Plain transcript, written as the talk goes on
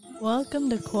Welcome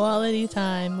to Quality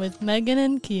Time with Megan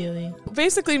and Keely.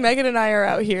 Basically, Megan and I are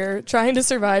out here trying to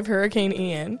survive Hurricane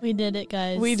Ian. We did it,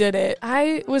 guys. We did it.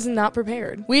 I was not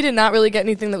prepared. We did not really get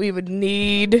anything that we would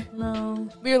need. No.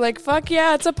 We were like, fuck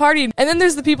yeah, it's a party. And then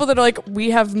there's the people that are like,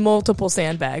 we have multiple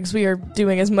sandbags. We are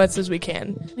doing as much as we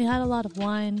can. We had a lot of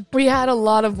wine. We had a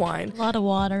lot of wine. A lot of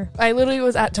water. I literally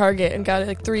was at Target and got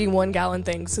like 3 1-gallon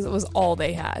things because it was all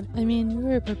they had. I mean,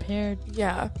 we were prepared.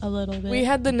 Yeah. A little bit. We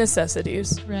had the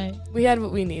necessities. Right. We had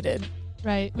what we needed.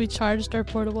 Right. We charged our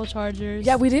portable chargers.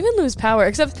 Yeah, we didn't lose power.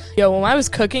 Except, when I was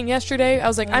cooking yesterday, I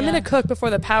was like, I'm going to cook before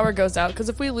the power goes out. Because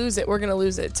if we lose it, we're going to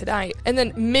lose it tonight. And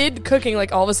then mid-cooking,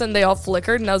 like, all of a sudden, they all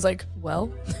flickered. And I was like,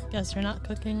 well. Guess you're not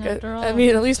cooking after all. I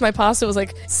mean, at least my pasta was,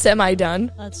 like,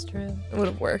 semi-done. That's true. It would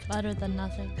have worked. Better than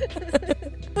nothing.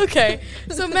 Okay.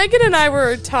 So Megan and I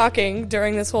were talking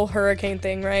during this whole hurricane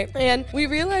thing, right? And we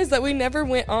realized that we never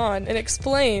went on and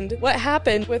explained what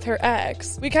happened with her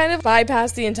ex. We kind of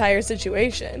bypassed the entire situation.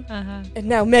 And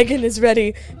now Megan is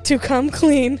ready to come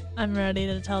clean. I'm ready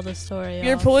to tell the story.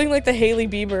 You're pulling like the Hailey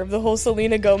Bieber of the whole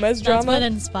Selena Gomez drama. That's what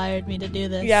inspired me to do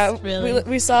this. Yeah, really.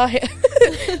 We saw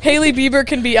Hailey Bieber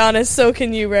can be honest, so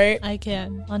can you, right? I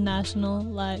can on national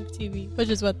live TV, which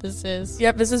is what this is.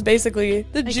 Yep, this is basically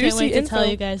the juicy info. I can't wait to tell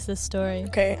you guys this story.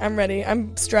 Okay, I'm ready.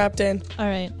 I'm strapped in. All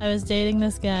right, I was dating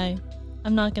this guy.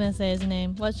 I'm not gonna say his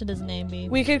name. What should his name be?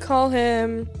 We could call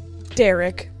him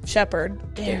Derek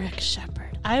Shepard. Derek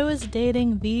Shepard. I was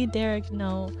dating the Derek.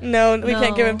 No, we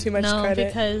can't give him too much credit.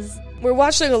 Because we're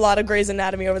watching a lot of Grey's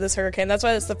Anatomy over this hurricane. That's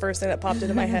why that's the first thing that popped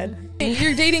into my head.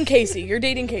 You're dating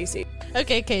Casey.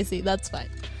 Okay, Casey, that's fine.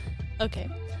 Okay,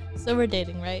 so we're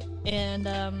dating, right? And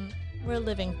we're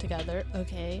living together.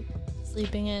 Okay,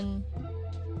 sleeping in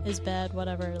his bed,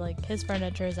 whatever. Like his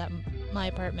furniture is at my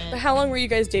apartment. But how long were you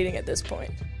guys dating at this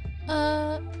point?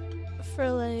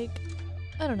 For like,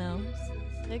 I don't know,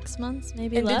 6 months,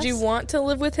 maybe and less. And did you want to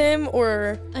live with him,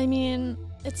 or? I mean,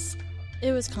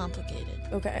 it was complicated.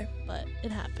 Okay. But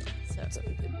it happened, so.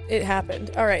 It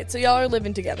happened. All right, so y'all are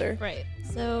living together. Right.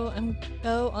 So I'm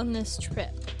go on this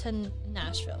trip to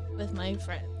Nashville with my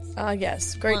friends.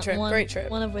 Yes. Great trip.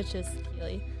 One of which is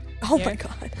Keely. Oh my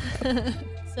God.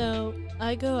 So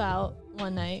I go out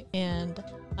one night, and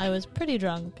I was pretty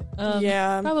drunk.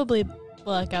 Yeah. Probably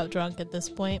blackout drunk at this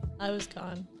point. I was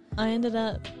gone. I ended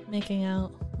up making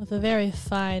out with a very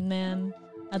fine man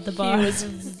at the bar. He was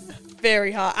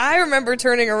very hot. I remember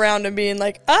turning around and being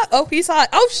like, oh, he's hot.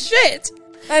 Oh, shit.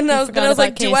 And I was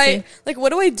like, what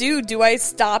do I do? Do I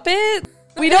stop it?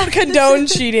 We don't condone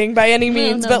cheating by any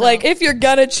means, but like, if you're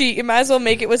gonna cheat, you might as well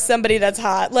make it with somebody that's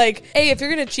hot. Like, hey, if you're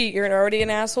gonna cheat, you're already an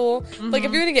asshole. Mm-hmm. Like,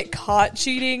 if you're gonna get caught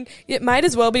cheating, it might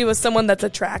as well be with someone that's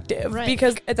attractive. Right.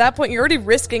 Because at that point, you're already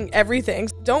risking everything.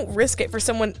 Don't risk it for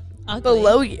someone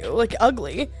below you, like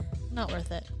ugly. Not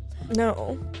worth it.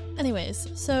 No. Anyways,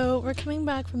 so we're coming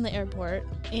back from the airport,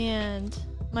 and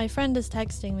my friend is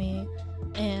texting me,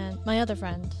 and my other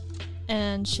friend,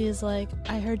 and she's like,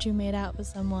 I heard you made out with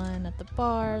someone at the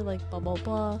bar, like blah blah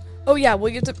blah. Oh yeah, well,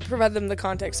 you have to provide them the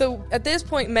context. So at this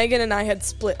point, Megan and I had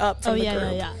split up from the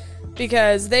group. Yeah.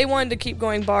 Because they wanted to keep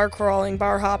going bar crawling,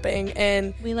 bar hopping,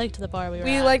 and we liked the bar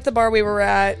we were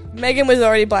at. Megan was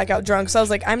already blackout drunk, so I was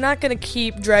like, I'm not going to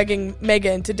keep dragging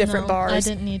Megan to different bars. I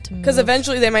didn't need to move. Because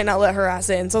eventually they might not let her ass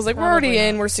in. So I was like, Probably we're already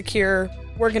in, not. we're secure,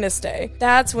 we're going to stay.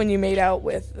 That's when you made out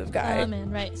with the guy. Oh, man,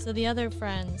 right. So the other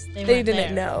friends, they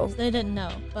didn't know. So they didn't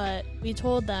know, but we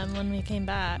told them when we came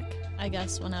back, I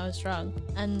guess when I was drunk.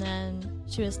 And then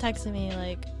she was texting me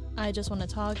like, I just want to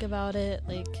talk about it,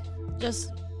 like,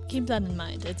 just keep that in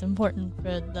mind. It's important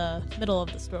for the middle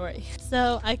of the story.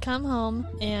 So I come home,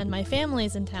 and my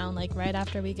family's in town, like right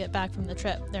after we get back from the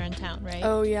trip. They're in town, right?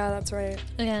 Oh, yeah, that's right.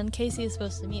 And Casey is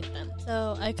supposed to meet them.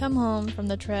 So I come home from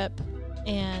the trip,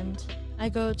 and I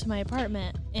go to my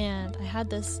apartment, and I had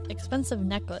this expensive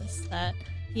necklace that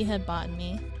he had bought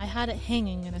me. I had it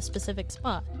hanging in a specific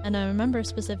spot, and I remember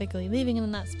specifically leaving it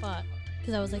in that spot.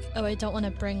 Because I was like, I don't want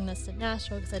to bring this to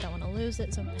Nashville because I don't want to lose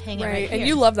it, so I'm going to hang it right here. And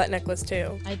you love that necklace,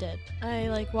 too. I did.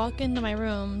 I, walk into my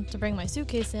room to bring my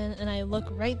suitcase in, and I look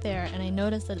right there, and I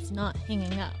notice that it's not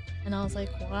hanging up. And I was like,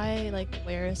 why,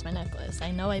 where is my necklace? I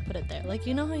know I put it there.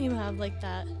 You know how you have,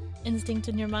 that instinct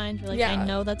in your mind? You're I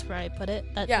know that's where I put it?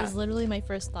 That was literally my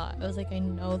first thought. I was like, I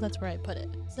know that's where I put it.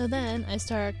 So then I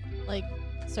start,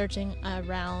 searching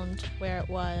around where it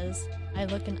was. I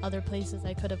look in other places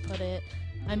I could have put it.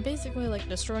 I'm basically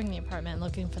destroying the apartment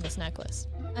looking for this necklace.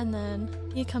 And then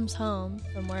he comes home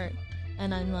from work,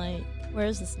 and I'm like,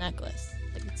 where's this necklace?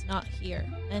 It's not here.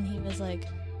 And he was like,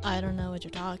 I don't know what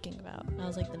you're talking about. And I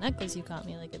was like, the necklace you got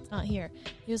me, like, it's not here.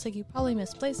 He was like, you probably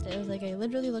misplaced it. I was like, I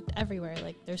literally looked everywhere.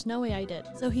 Like, there's no way I did.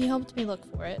 So he helped me look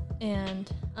for it.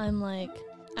 And I'm like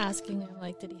asking him,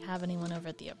 like, did he have anyone over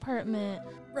at the apartment?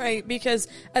 Right, because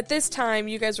at this time,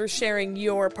 you guys were sharing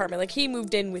your apartment. Like, he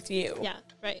moved in with you. Yeah,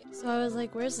 right. So I was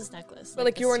like, where's this necklace? But,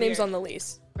 like your name's on the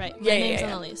lease. Right, my name's on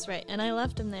the lease, right. And I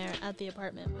left him there at the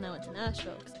apartment when I went to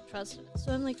Nashville because I trusted him.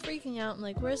 So I'm, like, freaking out. I'm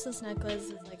like, where's this necklace?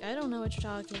 He's like, I don't know what you're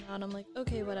talking about. I'm like,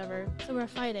 okay, whatever. So we're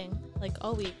fighting, like,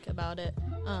 all week about it.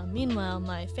 Meanwhile,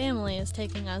 my family is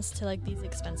taking us to, like, these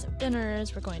expensive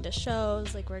dinners. We're going to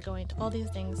shows. Like, we're going to all these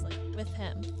things, like, with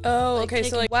him. Oh, like, okay.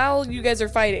 So, like, while you guys are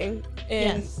fighting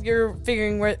and yes. you're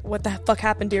figuring what the fuck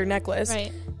happened to your necklace,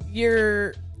 right.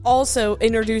 You're also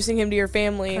introducing him to your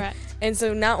family. Correct. And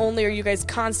so not only are you guys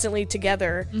constantly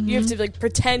together, you have to, like,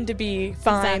 pretend to be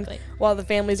fine while the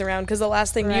family's around. Because the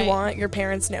last thing you want your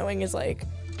parents knowing is, like,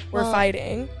 we're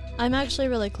fighting. I'm actually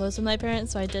really close with my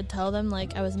parents, so I did tell them,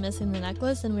 like, I was missing the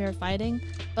necklace and we were fighting,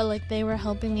 but, like, they were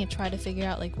helping me try to figure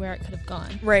out, like, where it could have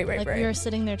gone. Right. Like, we were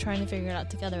sitting there trying to figure it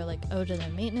out together, like, oh, did the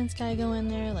maintenance guy go in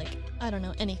there? Like, I don't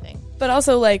know, anything. But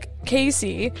also, like,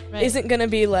 Casey isn't gonna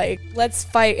be like, let's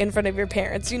fight in front of your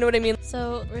parents, you know what I mean?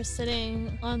 So, we're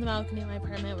sitting on the balcony of my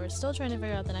apartment, we're still trying to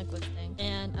figure out the necklace thing,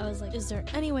 and I was like, is there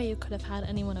any way you could have had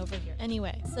anyone over here?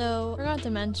 Anyway, so, forgot to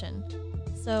mention,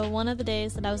 so one of the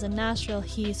days that I was in Nashville,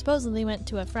 he supposedly went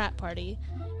to a frat party,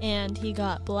 and he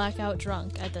got blackout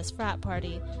drunk at this frat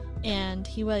party, and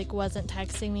he, like, wasn't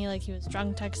texting me, like, he was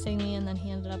drunk texting me, and then he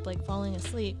ended up, like, falling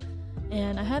asleep,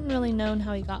 and I hadn't really known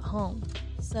how he got home,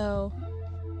 so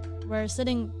we're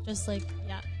sitting just, like,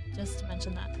 just to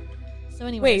mention that. So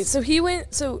anyway.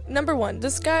 Wait, so number one,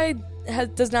 this guy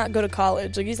does not go to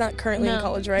college, like, he's not currently in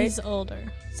college, right? He's older.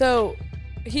 So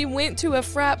he went to a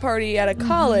frat party at a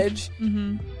college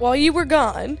while you were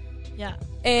gone. Yeah.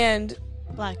 And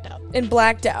blacked out.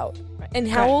 Right. And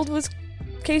how old was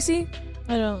Casey?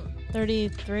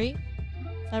 33? Is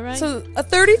that right? So a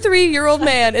 33-year-old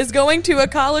man is going to a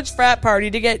college frat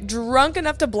party to get drunk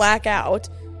enough to black out.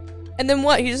 And then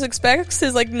what? He just expects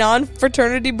his, like,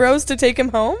 non-fraternity bros to take him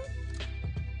home?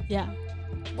 Yeah.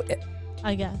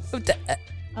 I guess.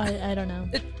 I don't know.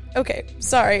 Okay,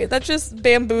 sorry. That just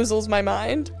bamboozles my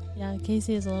mind. Yeah,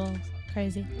 Casey is a little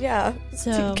crazy. Yeah.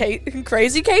 So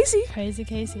Crazy Casey? Crazy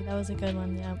Casey. That was a good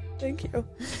one, yeah. Thank you.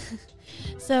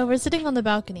 So we're sitting on the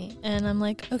balcony, and I'm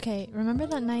like, okay, remember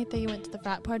that night that you went to the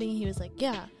frat party? He was like,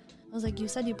 yeah. I was like, you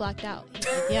said you blacked out. He's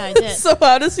like, yeah, I did. So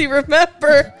how does he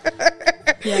rember?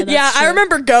 Yeah, I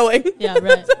remember going. Yeah,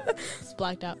 right. Just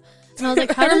blacked out. And I was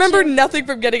like, I remember nothing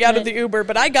from getting out of the Uber,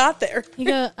 but I got there.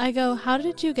 I go, how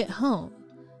did you get home?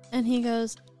 And he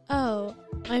goes, oh,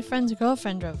 my friend's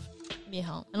girlfriend drove me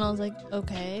home. And I was like,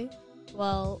 okay,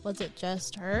 well, was it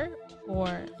just her?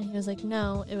 And he was like,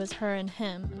 no, it was her and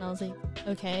him. And I was like,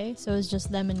 okay, so it was just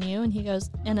them and you? And he goes,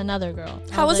 and another girl.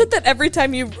 How is it that every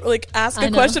time you, like, ask a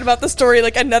question about the story,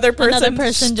 like, another person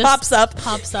just pops up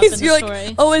in the story?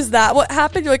 Like, oh, is that what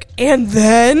happened? You're like, and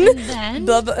then?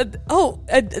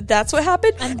 That's what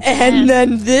happened? And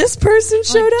then this person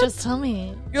showed up? Just tell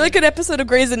me. You're like an episode of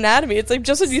Grey's Anatomy. It's like,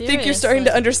 just when you think you're starting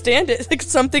to understand it, like,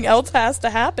 something else has to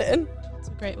happen.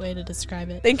 Great way to describe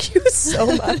it. Thank you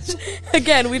so much.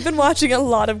 Again, we've been watching a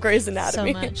lot of Grey's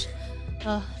Anatomy. So much.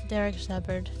 Oh, Derek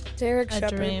Shepherd. A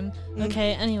dream.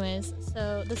 Okay, anyways,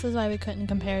 so this is why we couldn't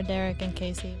compare Derek and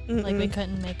Casey. Like, we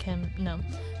couldn't make him, no.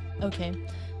 Okay,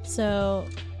 so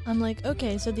I'm like,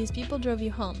 okay, so these people drove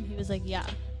you home. He was like, yeah.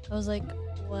 I was like,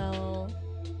 well,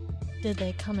 did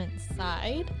they come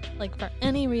inside? Like, for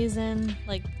any reason,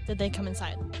 like, did they come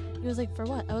inside? He was like, for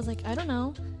what? I was like, I don't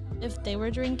know. If they were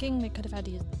drinking, they could have had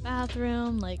to use the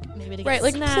bathroom, like, maybe to get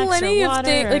snacks plenty or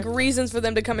water, of reasons for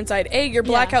them to come inside. You're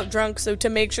blackout drunk, so to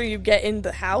make sure you get in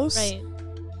the house. Right.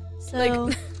 So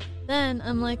then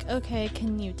I'm like, okay,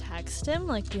 can you text him?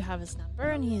 Like, do you have his number?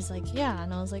 And he's like, yeah.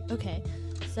 And I was like, okay.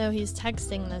 So he's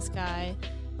texting this guy.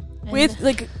 With,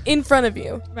 like, in front of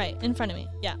you? Right, in front of me,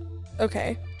 yeah.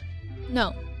 Okay.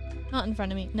 No, not in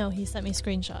front of me. No, he sent me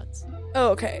screenshots. Oh,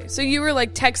 okay. So you were,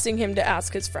 like, texting him to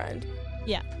ask his friend?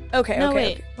 Yeah. Okay, no,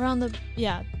 wait. We're on the...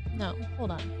 Yeah. No,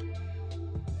 hold on.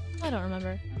 I don't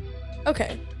remember.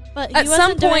 Okay. But he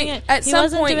wasn't doing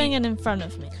it in front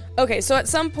of me. Okay, so at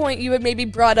some point you had maybe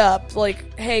brought up,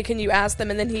 like, hey, can you ask them?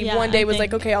 And then he one day was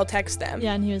like, okay, I'll text them.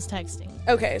 Yeah, and he was texting.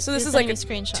 Okay, so this is like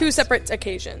two separate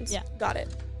occasions. Yeah. Got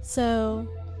it. So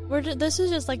this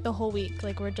is just like the whole week.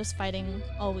 Like, we're just fighting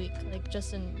all week. Like,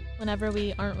 just whenever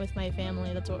we aren't with my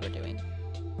family, that's what we're doing.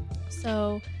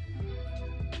 So...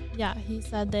 yeah, he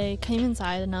said they came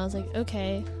inside, and I was like,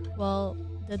 okay, well,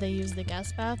 did they use the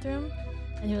guest bathroom?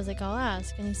 And he was like, I'll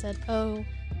ask. And he said, oh,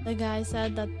 the guy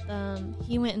said that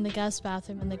he went in the guest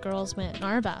bathroom and the girls went in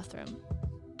our bathroom.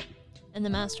 In the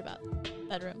master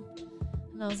bedroom.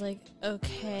 And I was like,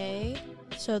 okay.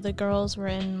 So the girls were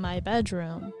in my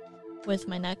bedroom with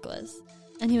my necklace.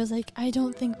 And he was like, I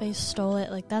don't think they stole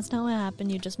it. Like, that's not what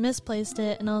happened. You just misplaced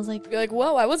it. And I was like... You're like,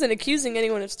 whoa, I wasn't accusing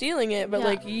anyone of stealing it. But,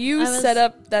 like, you set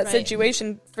up that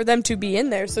situation for them to be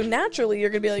in there. So, naturally, you're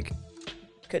going to be like,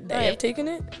 could they have taken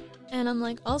it? And I'm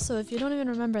like, also, if you don't even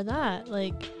remember that,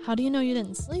 like, how do you know you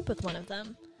didn't sleep with one of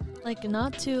them? Like,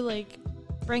 not to, like,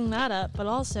 bring that up, but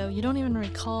also, you don't even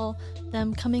recall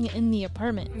them coming in the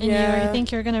apartment. And you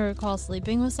think you're going to recall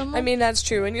sleeping with someone? I mean, that's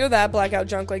true. And you're that blackout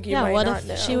drunk, like, you might not know. Yeah, what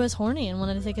if she was horny and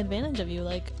wanted to take advantage of you?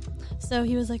 Like, so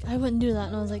he was like, I wouldn't do that.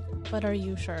 And I was like, but are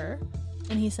you sure?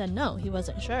 And he said, no, he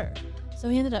wasn't sure. So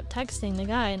he ended up texting the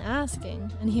guy and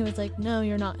asking. And he was like, no,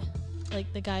 you're not.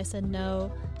 Like, the guy said,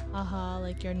 no,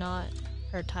 like, you're not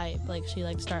her type. Like, she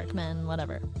likes dark men,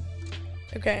 whatever.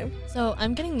 Okay. So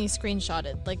I'm getting these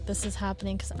screenshotted. Like, this is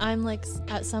happening because I'm, like,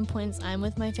 at some points I'm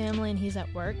with my family and he's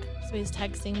at work. So he's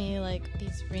texting me, like,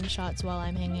 these screenshots while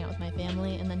I'm hanging out with my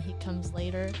family. And then he comes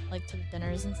later, like, to the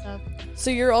dinners and stuff. So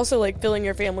you're also, like, filling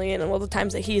your family in all the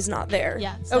times that he's not there.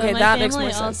 Yeah. So okay, that makes more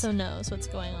sense. My family also knows what's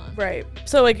going on. Right.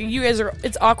 So, like, you guys are...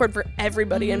 It's awkward for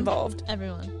everybody involved.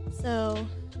 Everyone. So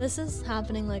this is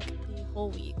happening, like, the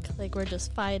whole week. Like, we're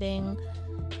just fighting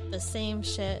the same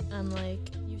shit. I'm like...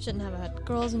 shouldn't have had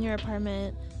girls in your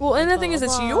apartment. Well, and the thing is,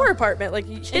 it's your apartment. Like,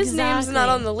 his name's not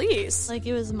on the lease. Like,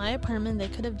 it was my apartment. They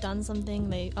could have done something.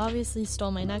 They obviously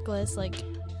stole my necklace. Like,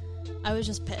 I was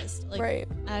just pissed. Like, right.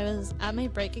 I was at my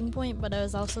breaking point, but I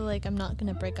was also like, I'm not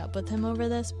going to break up with him over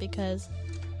this because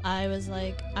I was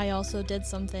like, I also did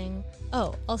something.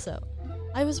 Oh, also,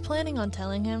 I was planning on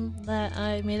telling him that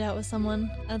I made out with someone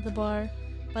at the bar,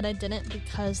 but I didn't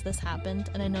because this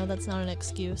happened, and I know that's not an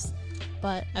excuse.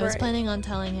 But I was planning on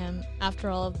telling him after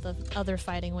all of the other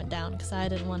fighting went down because I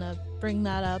didn't want to bring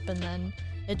that up and then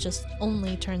it just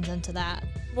only turns into that.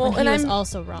 Well, and he was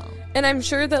also wrong. And I'm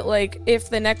sure that, like,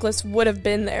 if the necklace would have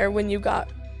been there when you got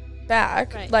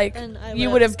back, like,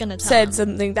 you would have said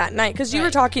something that night. Because you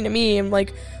were talking to me and,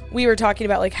 like, we were talking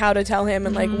about, like, how to tell him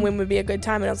and, like, when would be a good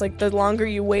time. And I was like, the longer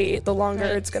you wait, the longer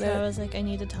it's going to... So I was like, I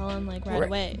need to tell him, like, right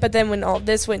away. But then when all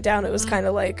this went down, it was kind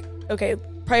of like, okay...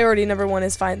 Priority number one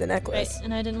is find the necklace. Right,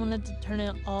 and I didn't want to turn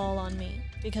it all on me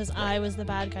because I was the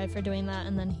bad guy for doing that,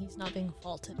 and then he's not being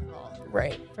faulted at all.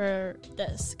 Right. For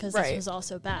this, because this was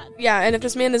also bad. Yeah, and if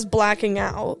this man is blacking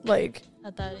out, like...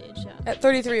 At that age, yeah. At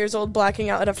 33 years old, blacking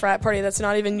out at a frat party that's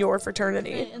not even your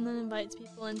fraternity. Right, and then invites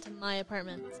people into my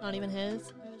apartment. It's not even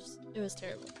his. It was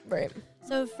terrible. Right.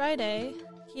 So Friday...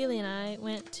 Keely and I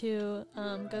went to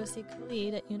go see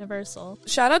Keeli at Universal.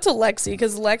 Shout out to Lexi,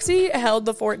 because Lexi held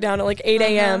the fort down at like 8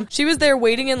 a.m. She was there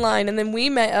waiting in line, and then we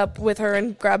met up with her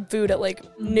and grabbed food at like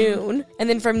noon. And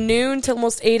then from noon till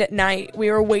almost 8 at night, we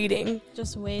were waiting.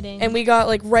 Just waiting. And we got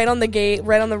like right on the gate,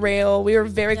 right on the rail. We were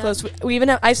very close. We even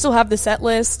I still have the set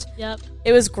list. Yep.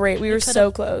 It was great. We were so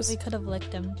close. We could have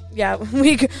licked him. Yeah,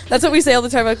 that's what we say all the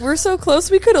time. Like, we're so close,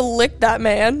 we could have licked that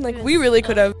man. Like, we really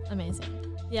could have. Amazing.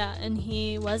 Yeah, and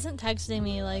he wasn't texting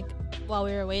me, like, while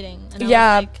we were waiting. And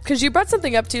yeah, because you brought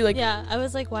something up, too. Like, yeah, I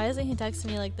was like, why isn't he texting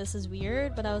me, like, this is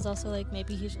weird? But I was also like,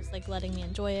 maybe he's just, like, letting me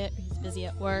enjoy it, or he's busy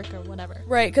at work, or whatever.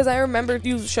 Right, because I remember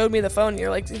you showed me the phone, and you're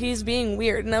like, he's being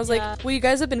weird. And I was like, well, you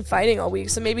guys have been fighting all week,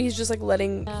 so maybe he's just, like,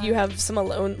 letting you have some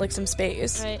alone, like, some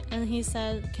space. Right, and he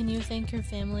said, can you thank your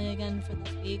family again for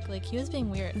this week? Like, he was being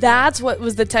weird. That's what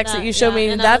was the text that you showed me,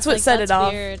 and that's what set it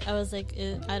off. Weird. I was like,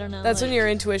 I don't know. That's when your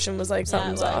intuition was like,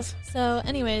 something's off. So,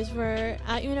 anyways, we're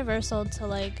at Universal till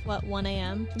like 1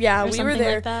 a.m. Yeah, we were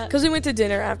there because we went to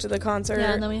dinner after the concert.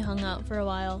 Yeah, and then we hung out for a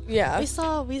while. Yeah, we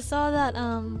saw that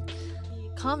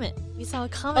comet. We saw a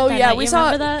comet. Oh yeah, we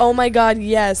saw that. Oh my god,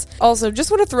 yes. Also, just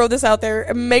want to throw this out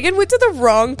there. Megan went to the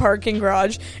wrong parking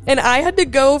garage, and I had to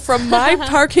go from my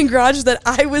parking garage that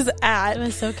I was at. It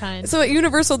was so kind. So at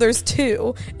Universal, there's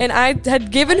two, and I had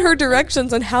given her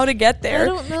directions on how to get there. I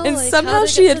don't know, and like, somehow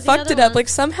she had fucked it up. Like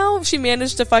somehow she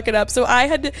managed to fuck it up. So I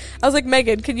was like,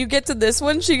 Megan, can you get to this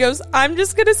one? She goes, I'm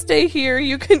just gonna stay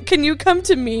here. Can you come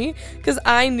to me? Because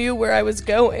I knew where I was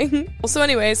going. So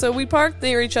anyway, so we parked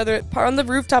near each other on the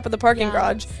rooftop of the parking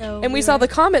garage, so and we saw the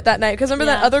comet that night. Because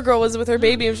remember that other girl was with her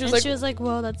baby, and she was like,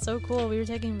 "Whoa, that's so cool." We were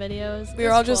taking videos. We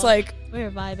were all just like, we were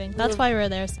vibing. That's why we were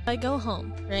there. So I go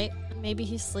home, right? Maybe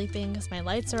he's sleeping because my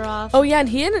lights are off. Oh yeah, and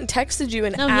he hadn't texted you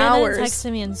in hours. No, he hadn't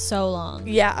texted me in so long.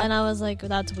 Yeah, and I was like,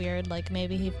 that's weird. Like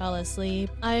maybe he fell asleep.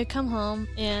 I come home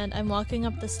and I'm walking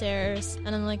up the stairs,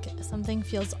 and I'm like, something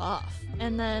feels off.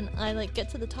 And then I like get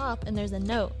to the top, and there's a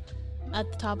note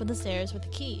at the top of the stairs with a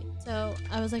key. So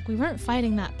I was like, we weren't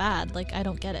fighting that bad. Like, I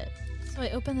don't get it. So I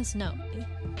opened this note.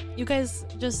 You guys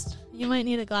you might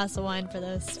need a glass of wine for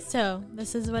this. So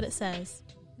this is what it says.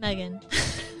 Megan,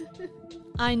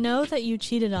 I know that you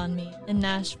cheated on me in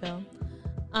Nashville.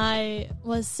 I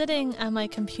was sitting at my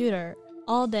computer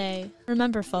all day.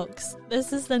 Remember, folks,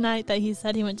 this is the night that he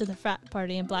said he went to the frat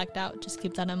party and blacked out. Just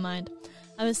keep that in mind.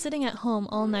 I was sitting at home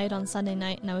all night on Sunday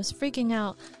night, and I was freaking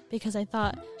out because I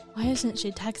thought, why isn't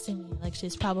she texting me? Like,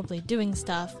 she's probably doing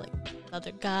stuff, like, with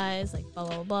other guys, like, blah,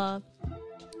 blah, blah.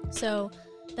 So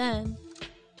then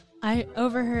I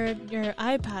overheard your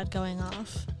iPad going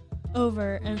off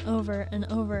over and over and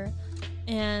over,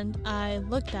 and I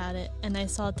looked at it, and I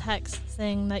saw text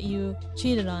saying that you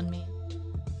cheated on me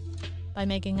by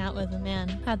making out with a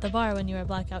man at the bar when you were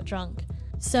blackout drunk.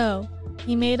 So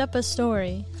he made up a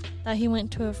story that he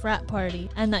went to a frat party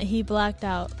and that he blacked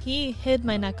out. He hid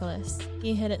my necklace.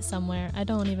 He hid it somewhere. I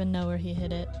don't even know where he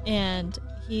hid it. And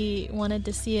he wanted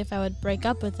to see if I would break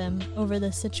up with him over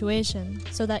this situation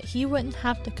so that he wouldn't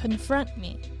have to confront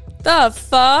me. The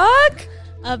fuck?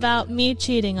 About me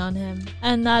cheating on him.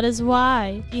 And that is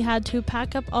why he had to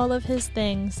pack up all of his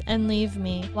things and leave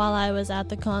me while I was at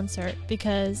the concert,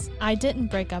 because I didn't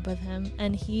break up with him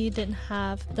and he didn't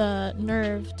have the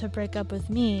nerve to break up with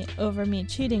me over me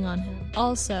cheating on him.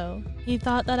 Also, he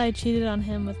thought that I cheated on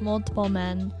him with multiple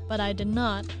men, but I did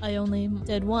not. I only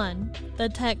did one. The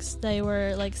text, they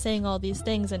were like saying all these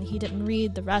things and he didn't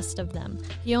read the rest of them.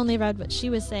 He only read what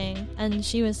she was saying, and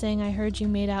she was saying, I heard you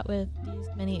made out with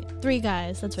 3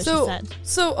 guys. That's what she said.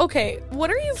 So, okay, what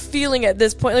are you feeling at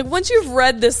this point? Like, once you've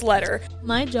read this letter?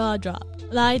 My jaw dropped.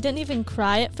 I didn't even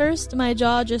cry at first. My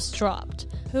jaw just dropped.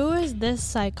 Who is this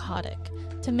psychotic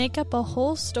to make up a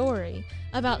whole story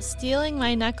about stealing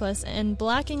my necklace and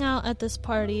blacking out at this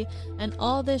party and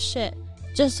all this shit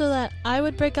just so that I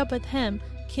would break up with him?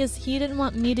 Because he didn't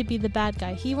want me to be the bad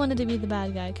guy. He wanted to be the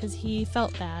bad guy because he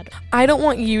felt bad. I don't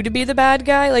want you to be the bad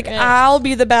guy. Like, I'll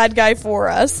be the bad guy for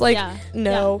us. Like,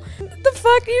 no. Yeah. The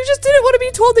fuck? You just didn't want to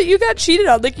be told that you got cheated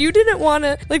on. Like, you didn't want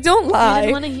to... Like, don't lie. You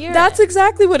didn't want to hear That's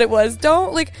exactly what it was.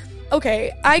 Don't, like...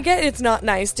 Okay, I get it's not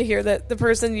nice to hear that the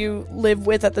person you live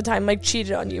with at the time, like,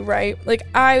 cheated on you, right? Like,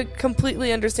 I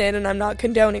completely understand, and I'm not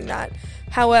condoning that.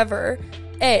 However...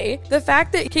 the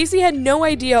fact that Casey had no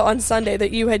idea on Sunday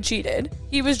that you had cheated.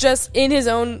 He was just in his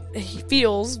own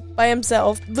feels by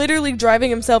himself, literally driving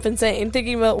himself insane,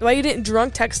 thinking about why you didn't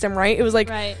drunk text him, right? It was like,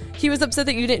 he was upset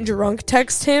that you didn't drunk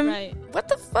text him. Right. What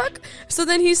the fuck? So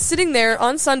then he's sitting there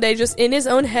on Sunday just in his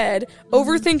own head,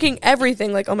 overthinking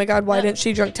everything, like, oh my god, why didn't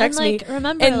she drunk text me?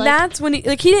 Remember, and that's when he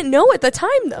didn't know at the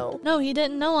time, though. No, he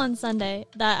didn't know on Sunday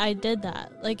that I did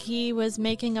that. Like, he was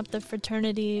making up the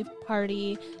fraternity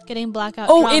party, getting blackout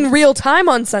drunk. In real time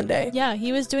on Sunday? Yeah,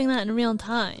 he was doing that in real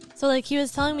time. So, like, he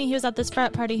was telling me he was at this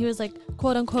frat party, he was, like,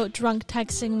 quote-unquote drunk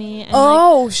texting me and,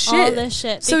 all this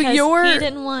shit. So because he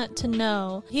didn't want to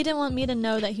know. He didn't want me to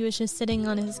know that he was just sitting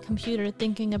on his computer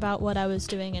thinking about what I was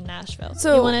doing in Nashville.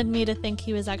 So he wanted me to think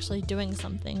he was actually doing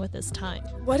something with his time.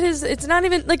 It's not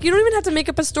even, like, you don't even have to make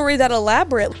up a story that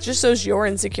elaborate. It just shows your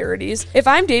insecurities. If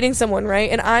I'm dating someone,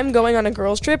 right, and I'm going on a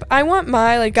girls trip, I want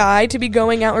my, like, guy to be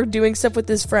going out or doing stuff with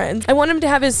his friends. I want him to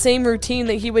have his same routine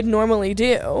that he would normally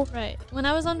do. Right. When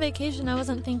I was on vacation, I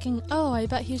wasn't thinking, oh, I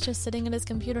bet he's just sitting at his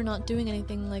computer not doing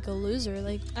anything like a loser.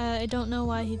 Like, I don't know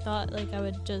why he thought, like, I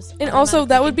would just... And also,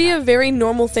 that would be a very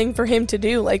normal thing for him to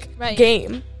do, like,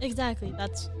 game. Exactly.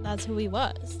 That's who he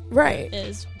was. Right.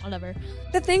 Is, whatever.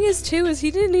 The thing is, too, is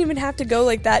he didn't even have to go,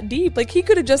 like, that deep. Like, he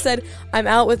could have just said, I'm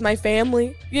out with my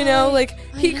family, you know? Like,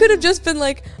 he could have just been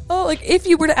like, oh, like, if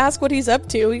you were to ask what he's up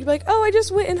to, he'd be like, oh, I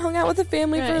just went and hung out with the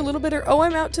family for a little bit, or, oh,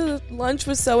 I'm out to lunch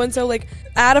with so-and-so, like,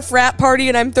 at a frat party,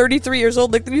 and I'm 33 years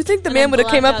old. Like, do you think the man would have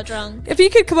came up... drunk. If he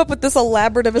could come up with this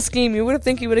elaborate of a scheme, you would have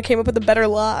think he would have came up with a better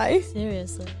lie.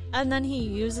 Seriously. And then he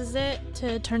uses it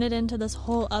to turn it into this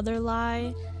whole other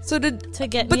lie. So to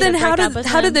get but me then to how break up with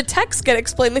how him. did the text get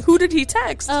explained? Like, who did he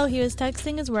text? Oh, he was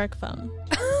texting his work phone.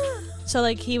 So,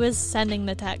 like, he was sending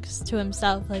the text to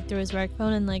himself, like, through his work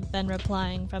phone, and, like, then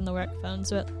replying from the work phone,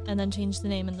 and then changed the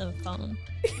name in the phone.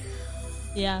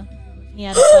 Yeah, he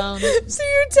had a phone. So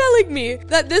you're telling me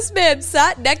that this man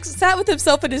sat with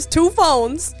himself in his 2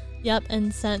 phones? Yep,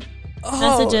 and sent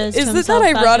messages to himself. Isn't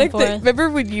that ironic?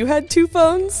 Remember when you had 2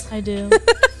 phones? I do.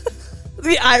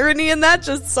 The irony in that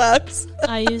just sucks.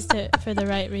 I used it for the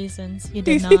right reasons. You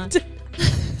did not.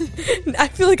 I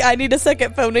feel like I need a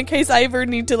second phone in case I ever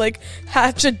need to, like,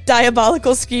 hatch a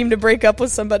diabolical scheme to break up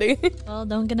with somebody. Well,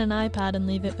 don't get an iPad and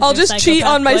leave it with I'll your just cheat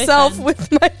on myself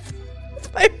boyfriend.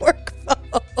 with my work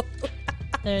phone.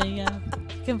 There you go.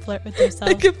 You can flirt with yourself.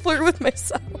 I can flirt with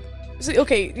myself. So,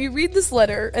 okay, you read this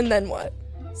letter, and then what?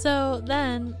 So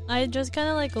then I just kind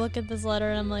of like look at this letter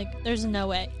and I'm like, there's no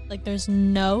way. Like, there's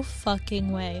no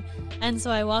fucking way. And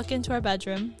so I walk into our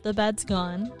bedroom, the bed's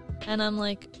gone, and I'm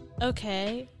like,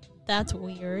 okay, that's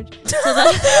weird. So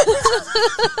then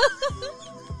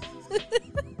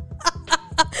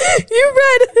you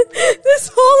read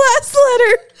this whole ass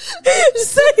letter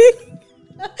saying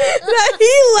that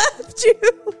he left you.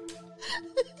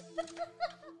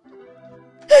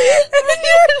 And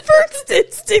your first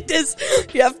instinct is,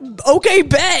 yeah, okay,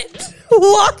 bet.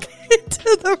 Walk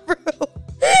into the room.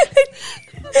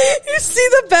 You see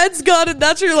the bed's gone, and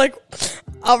that's where you're like,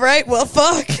 all right, well,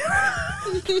 fuck.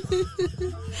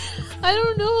 I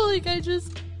don't know, like, I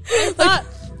thought,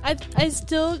 I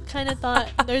still kind of thought,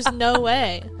 there's no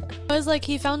way. I was like,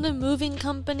 he found a moving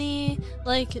company,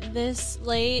 like, this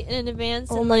late in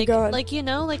advance. Oh and my like, God. Like, you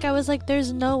know, like, I was like,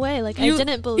 there's no way. Like, I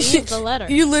didn't believe the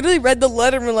letter. You literally read the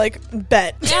letter and were like,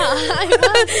 bet. Yeah,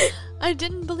 I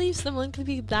didn't believe someone could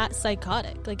be that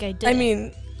psychotic. Like, I didn't. I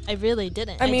mean, I really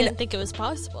didn't. I didn't think it was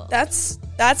possible. That's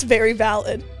very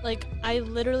valid. Like, I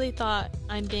literally thought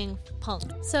I'm being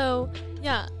punked. So,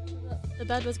 yeah, the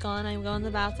bed was gone. I go in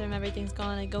the bathroom, everything's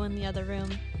gone. I go in the other room,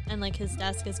 and, like, his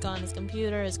desk is gone, his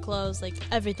computer, his clothes, like,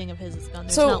 everything of his is gone.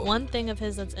 There's not one thing of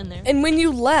his that's in there. And when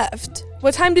you left,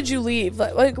 what time did you leave?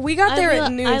 Like we got there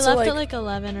at noon. I so left at, like,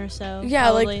 11 or so. Yeah,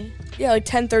 probably. like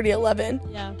 10:30, 11.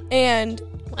 Yeah. And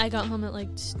I got home at, like,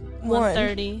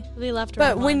 1:30. We left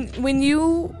But around when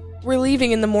you were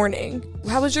leaving in the morning,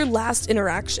 how was your last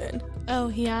interaction? Oh,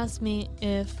 he asked me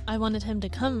if I wanted him to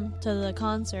come to the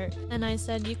concert, and I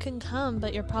said, you can come,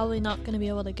 but you're probably not going to be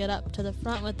able to get up to the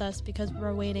front with us because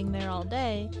we're waiting there all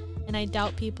day, and I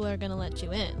doubt people are going to let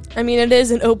you in. I mean, it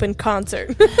is an open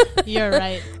concert. You're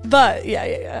right. But,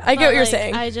 yeah. I get what you're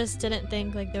saying. I just didn't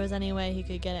think, like, there was any way he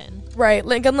could get in. Right,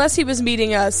 like, unless he was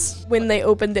meeting us when they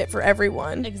opened it for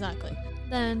everyone. Exactly.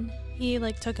 Then he,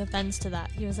 like, took offense to that.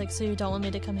 He was like, so you don't want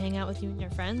me to come hang out with you and your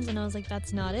friends? And I was like,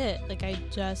 that's not it. Like, I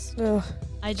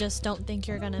just don't think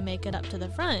you're gonna make it up to the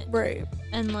front. Right.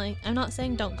 And, like, I'm not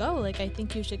saying don't go. Like, I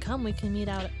think you should come. We can meet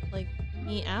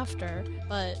after.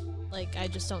 But, like, I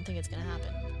just don't think it's gonna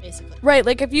happen, basically. Right,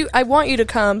 like, I want you to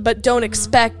come, but don't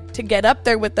expect to get up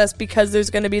there with us because there's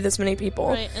gonna be this many people.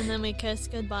 Right, and then we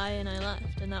kissed goodbye and I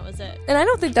left, and that was it. And I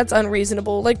don't think that's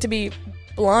unreasonable, like, to be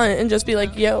blunt and just be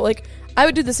like, yo, like, I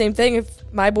would do the same thing if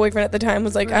my boyfriend at the time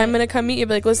was like, I'm gonna come meet you.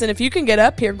 Be like, listen, if you can get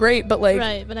up here, great, but like...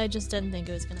 Right, but I just didn't think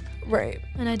it was gonna happen. Right.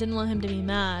 And I didn't want him to be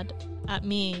mad at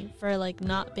me for, like,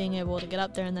 not being able to get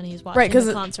up there, and then he's watching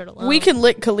the concert alone. We can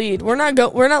lick Khalid. We're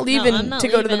not leaving to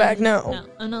go to the back, no.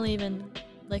 I'm not leaving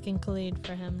licking Khalid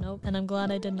for him, nope. And I'm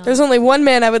glad I did not. There's only one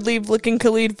man I would leave licking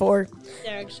Khalid for.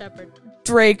 Derek Shepherd.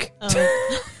 Drake.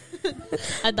 Oh.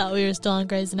 I thought we were still on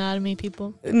Grey's Anatomy,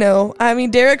 people. No, I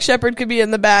mean, Derek Shepherd could be in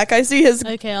the back. I see his...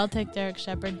 Okay, I'll take Derek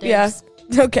Shepherd. Yeah,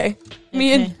 okay.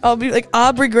 Me and I'll be like,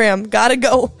 Aubrey Graham, gotta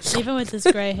go. Even with his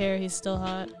gray hair, he's still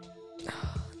hot.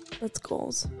 That's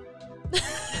goals.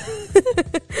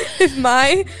 If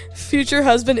my future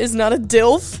husband is not a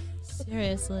DILF...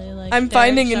 Seriously, like, I'm Derek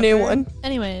finding Shepherd. a new one.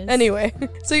 Anyway,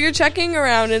 so you're checking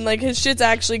around and, like, his shit's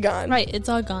actually gone. Right, it's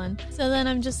all gone. So then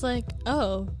I'm just like,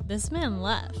 oh, this man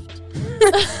left.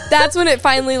 That's when it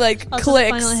finally, like,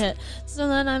 clicks. Final hit. So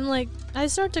then I'm like, I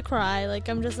start to cry. Like,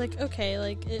 I'm just like, okay,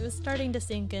 like, it was starting to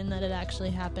sink in that it actually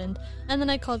happened. And then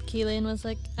I called Keeli and was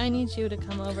like, I need you to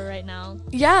come over right now.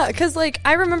 Yeah, because, like,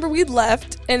 I remember we'd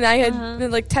left, and I had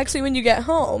been, like, text me when you get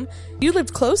home. You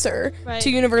lived closer to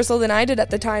Universal than I did at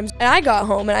the time. And I got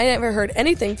home, and I never heard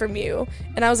anything from you.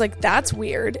 And I was like, that's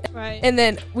weird. Right. And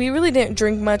then we really didn't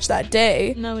drink much that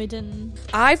day. No, we didn't.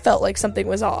 I felt like something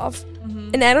was off.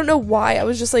 And I don't know why. I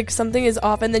was just like, something is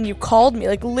off. And then you called me.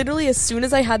 Like, literally, as soon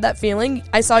as I had that feeling,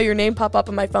 I saw your name pop up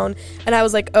on my phone. And I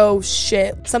was like, oh,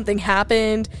 shit. Something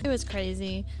happened. It was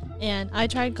crazy. And I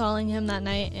tried calling him that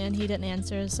night, and he didn't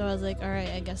answer. So I was like, all right,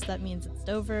 I guess that means it's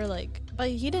over. Like, but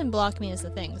he didn't block me as the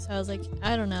thing. So I was like,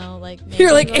 I don't know. Like, maybe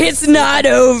you're like, it's not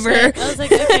over. I was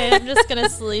like, okay, I'm just going to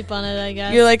sleep on it, I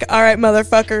guess. You're like, all right,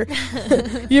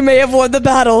 motherfucker. You may have won the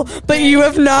battle, but you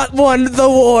have not won the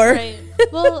war. Right.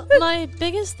 Well, my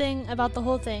biggest thing about the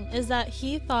whole thing is that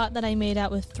he thought that I made out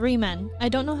with 3 men. I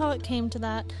don't know how it came to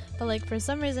that, but, like, for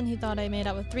some reason he thought I made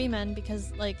out with 3 men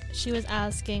because, like, she was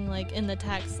asking, like, in the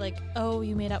text, like, oh,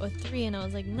 you made out with 3, and I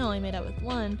was like, no, I made out with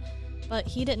 1. But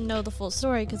he didn't know the full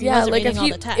story because he wasn't reading all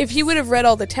the text. If he would have read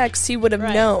all the texts, he would have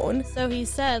known. So he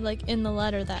said, like, in the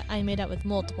letter that I made out with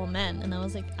multiple men, and I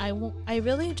was like, I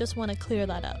really just want to clear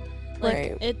that up.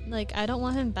 Like, I don't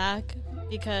want him back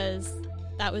because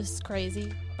that was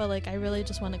crazy, but, like, I really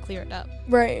just want to clear it up.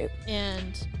 Right.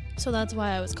 And So that's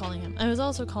why I was calling him. I was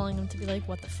also calling him to be like,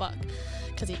 what the fuck?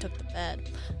 Because he took the bed.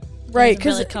 Right,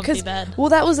 because really comfy bed. Well,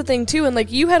 that was the thing too, and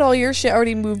like you had all your shit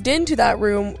already moved into that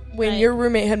room when your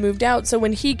roommate had moved out. So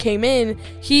when he came in,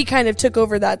 he kind of took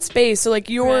over that space. So like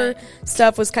your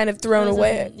stuff was kind of thrown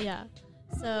away. Yeah.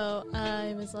 So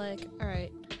I was like, all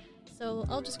right, so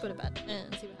I'll just go to bed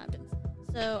and see what happens.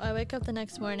 So I wake up the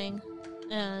next morning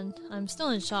and I'm still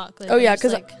in shock. Like,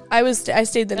 because like, I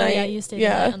stayed the night. Yeah, you stayed the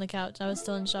night on the couch. I was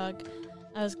still in shock.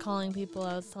 I was calling people.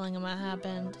 I was telling them what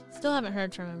happened. Still haven't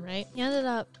heard from him, right? He ended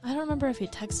up, I don't remember if he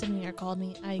texted me or called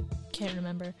me. I can't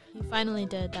remember. He finally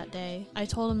did that day. I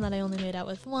told him that I only made out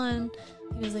with 1.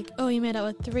 He was like, oh, you made out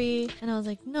with 3. And I was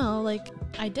like, no, like,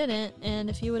 I didn't. And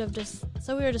if you would have just,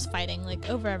 so we were just fighting, like,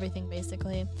 over everything,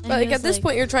 basically. And but like, at this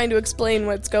point, you're trying to explain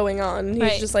what's going on.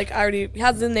 He's just like, already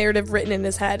has the narrative written in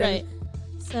his head. Right.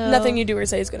 And so, nothing you do or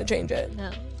say is going to change it.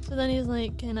 No. So then he's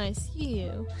like, can I see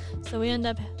you? So we end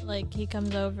up, like, he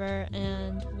comes over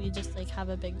and we just, like, have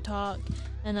a big talk.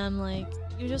 And I'm like,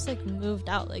 you just, like, moved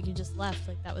out. Like, you just left.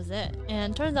 Like, that was it.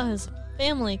 And turns out his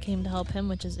family came to help him,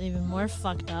 which is even more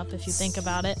fucked up if you think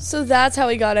about it. So that's how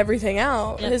he got everything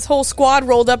out. Yep. His whole squad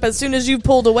rolled up as soon as you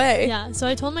pulled away. Yeah, so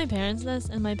I told my parents this,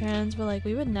 and my parents were like,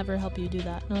 we would never help you do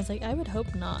that. And I was like, I would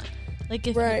hope not. Like,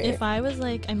 if I was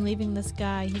like, I'm leaving this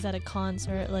guy, he's at a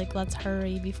concert, like, let's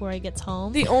hurry before he gets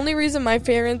home. The only reason my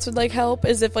parents would, like, help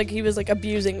is if, like, he was, like,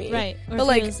 abusing me. Right. Or but, if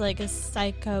like, he was, like, a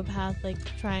psychopath, like,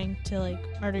 trying to,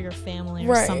 like, murder your family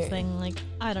or something. Like,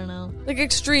 I don't know. Like,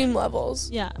 extreme levels.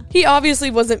 Yeah. He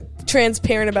obviously wasn't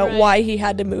transparent about why he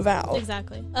had to move out.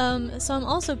 Exactly. So I'm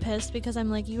also pissed because I'm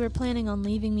like, you were planning on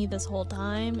leaving me this whole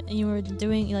time, and you were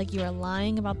doing, like, you were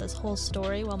lying about this whole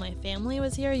story while my family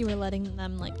was here. You were letting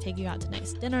them, like, take you out to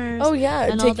nice dinners. Oh, yeah,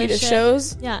 and take you to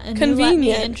shows. Yeah, and convenient. you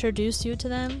let me introduce you to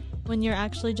them when you're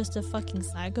actually just a fucking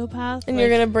psychopath. And you're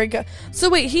gonna break up. So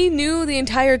wait, he knew the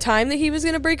entire time that he was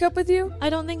gonna break up with you? I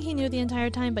don't think he knew the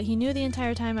entire time, but he knew the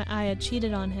entire time I had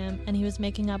cheated on him, and he was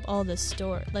making up all this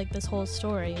story, like this whole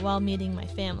story, while meeting my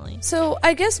family. So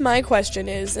I guess my question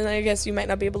is, and I guess you might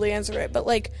not be able to answer it, but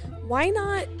like, why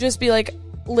not just be like,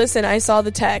 listen, I saw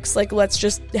the text, like, let's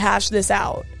just hash this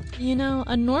out? You know,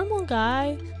 a normal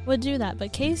guy would do that,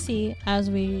 but Casey, as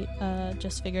we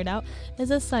just figured out,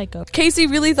 is a psycho. Casey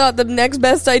really thought the next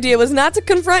best idea was not to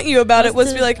confront you about it, was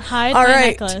to be like, hide all my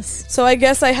right, necklace. So I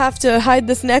guess I have to hide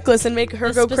this necklace and make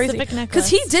her go crazy. Because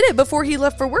he did it before he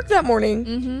left for work that morning.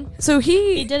 Mm-hmm. So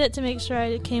he did it to make sure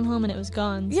I came home and it was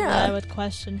gone, so that I would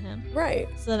question him. Right.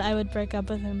 So that I would break up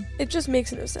with him. It just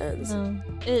makes no sense. No.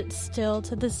 It's still,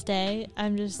 to this day,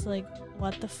 I'm just like,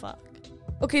 what the fuck?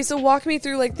 Okay, so walk me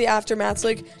through, like, the aftermath.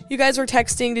 Like, you guys were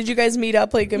texting. Did you guys meet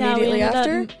up, like, immediately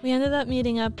after? We ended up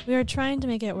meeting up. We were trying to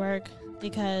make it work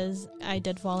because I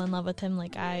did fall in love with him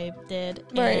like I did.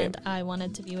 Right. And I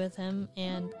wanted to be with him.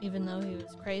 And even though he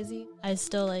was crazy, I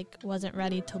still, like, wasn't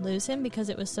ready to lose him because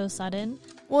it was so sudden.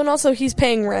 Well, and also he's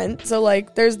paying rent. So,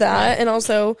 like, there's that. Right. And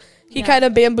also he kind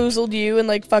of bamboozled you and,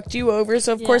 like, fucked you over.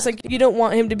 So, of course, like, you don't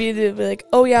want him to be like,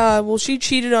 oh, yeah, well, she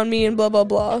cheated on me and blah, blah,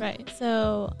 blah. Right.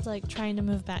 So, I was, like, trying to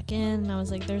move back in. And I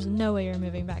was like, there's no way you're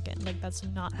moving back in. Like, that's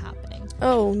not happening.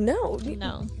 Oh, no.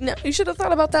 No. No, you should have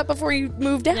thought about that before you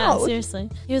moved out. Yeah, seriously.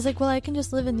 He was like, well, I can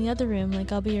just live in the other room.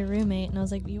 Like, I'll be your roommate. And I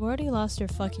was like, you already lost your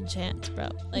fucking chance, bro.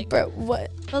 Like, bro,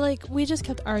 what? But, like, we just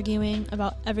kept arguing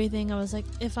about everything. I was like,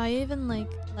 if I even,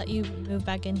 like, let you move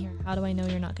back in here, how do I know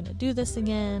you're not going to do this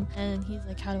again? And he's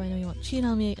like, how do I know you won't cheat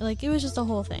on me? Like, it was just a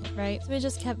whole thing, right? So we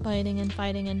just kept fighting and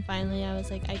fighting, and finally I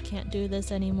was like, I can't do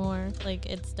this anymore. Like,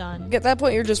 it's done. At that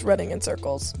point, you're just running in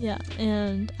circles. Yeah,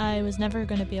 and I was never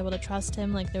going to be able to trust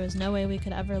him. Like, there was no way we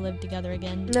could ever live together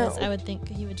again, because I would think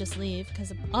he would just leave,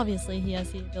 because obviously he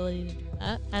has the ability to do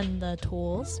that and the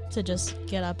tools to just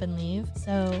get up and leave.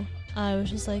 So I was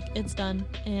just like, it's done.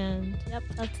 And yep,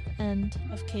 that's the end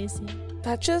of Casey.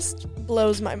 That just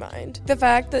blows my mind. The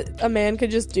fact that a man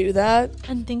could just do that.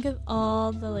 And think of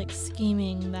all the, like,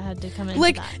 scheming that had to come into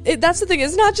that. That's the thing.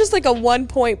 It's not just, like, a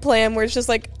one-point plan where it's just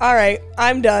like, all right,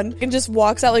 I'm done. And just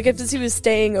walks out. Like, if he was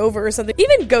staying over or something.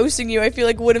 Even ghosting you, I feel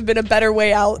like, would have been a better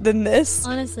way out than this.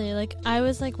 Honestly, like, I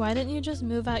was like, why didn't you just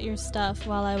move out your stuff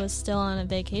while I was still on a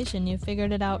vacation? You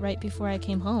figured it out right before I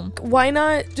came home. Why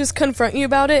not just confront you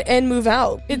about it and move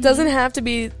out? It doesn't have to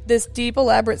be this deep,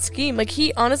 elaborate scheme. Like,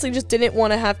 he honestly just didn't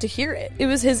want to have to hear it. It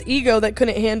was his ego that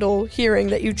couldn't handle hearing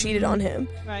that you cheated on him.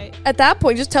 Right. At that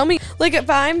point, just tell me. Like, if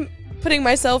I'm putting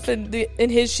myself in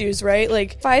his shoes, right?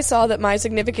 Like, if I saw that my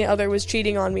significant other was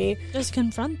cheating on me, just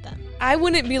confront them. I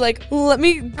wouldn't be like, let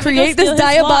me create this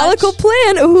diabolical watch.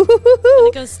 plan. Ooh. I'm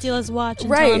gonna go steal his watch until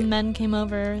Right. men came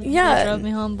over. Yeah. They drove me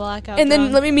home blackout. And then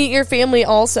drunk. let me meet your family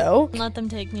also. And let them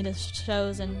take me to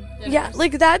shows and dinners. Yeah,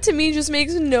 like that to me just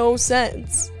makes no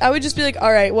sense. I would just be like,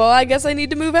 all right, well, I guess I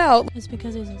need to move out. It's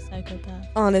because he's a psychopath.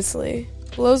 Honestly,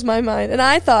 blows my mind. And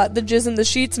I thought the jizz in the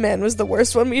sheets man was the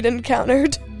worst one we'd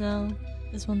encountered. No,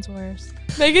 this one's worse.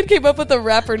 Megan came up with a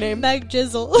rapper name. Meg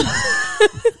Jizzle.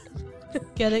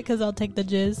 Get it? Because I'll take the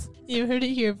jizz. You heard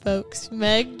it here, folks.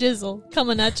 Meg Jizzle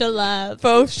coming at you live.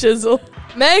 Faux shizzle.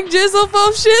 Meg Jizzle,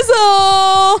 faux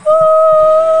shizzle!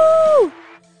 Woo!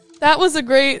 That was a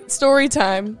great story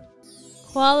time.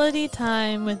 Quality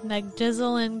time with Meg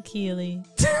Jizzle and Keely.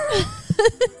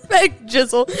 Meg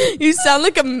Jizzle. You sound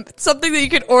like something that you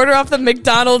could order off the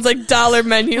McDonald's like dollar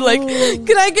menu. Like,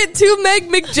 can I get 2 Meg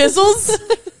McJizzles?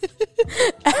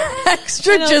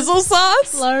 Extra jizzle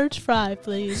sauce? Large fry,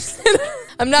 please.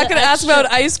 I'm not going to ask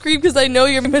about ice cream because I know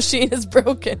your machine is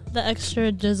broken. The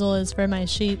extra jizzle is for my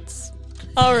sheets.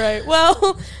 All right.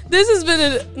 Well, this has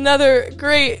been another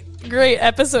great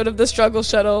episode of The Struggle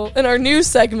Shuttle in our new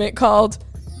segment called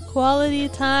Quality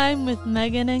time with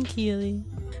Megan and Keely.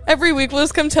 Every week, we'll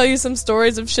just come tell you some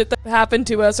stories of shit that happened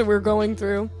to us or we're going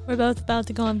through. We're both about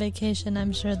to go on vacation.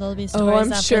 I'm sure there'll be stories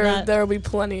I'm after sure that. there'll be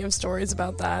plenty of stories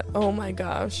about that. Oh my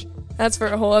gosh. That's for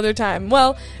a whole other time.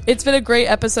 Well, it's been a great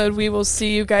episode. We will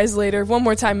see you guys later. One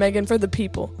more time, Megan, for the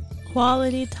people.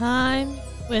 Quality time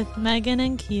with Megan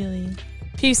and Keely.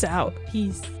 Peace out.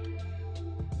 Peace.